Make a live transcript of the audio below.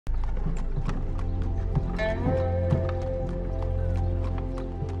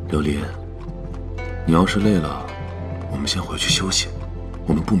琉璃，你要是累了，我们先回去休息，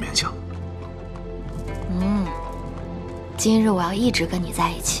我们不勉强。今日我要一直跟你在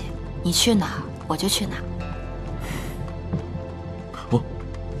一起，你去哪儿我就去哪儿。哦，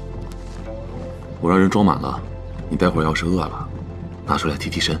我让人装满了，你待会儿要是饿了，拿出来提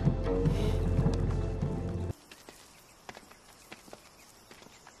提神。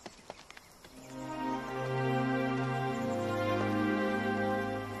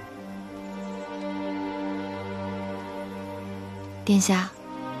殿下，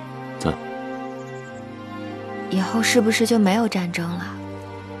在。以后是不是就没有战争了？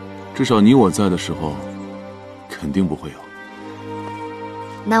至少你我在的时候，肯定不会有。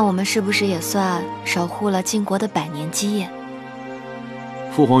那我们是不是也算守护了晋国的100年基业？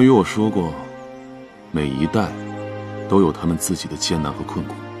父皇与我说过，每一代都有他们自己的艰难和困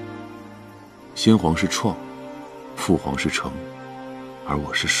苦。先皇是创，父皇是成，而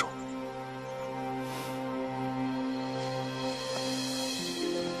我是守。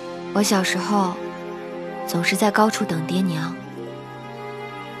我小时候总是在高处等爹娘，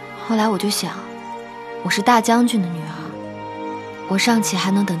后来我就想，我是大将军的女儿，我尚且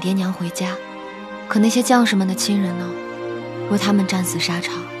还能等爹娘回家，可那些将士们的亲人呢？若他们战死沙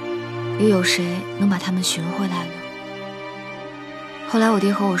场，又有谁能把他们寻回来呢？后来我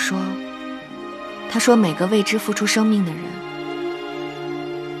爹和我说，他说每个为之付出生命的人，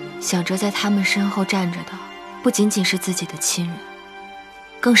想着在他们身后站着的不仅仅是自己的亲人，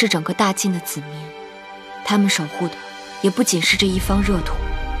更是整个大晋的子民，他们守护的也不仅是这一方热土，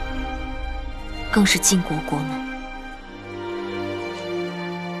更是晋国国门。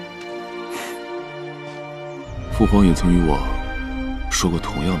父皇也曾与我说过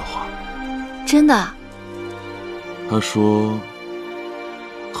同样的话。真的？他说，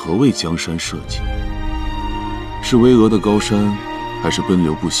何谓江山社稷？是巍峨的高山，还是奔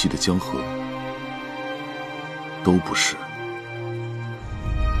流不息的江河？都不是，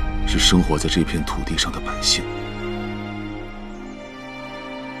是生活在这片土地上的百姓。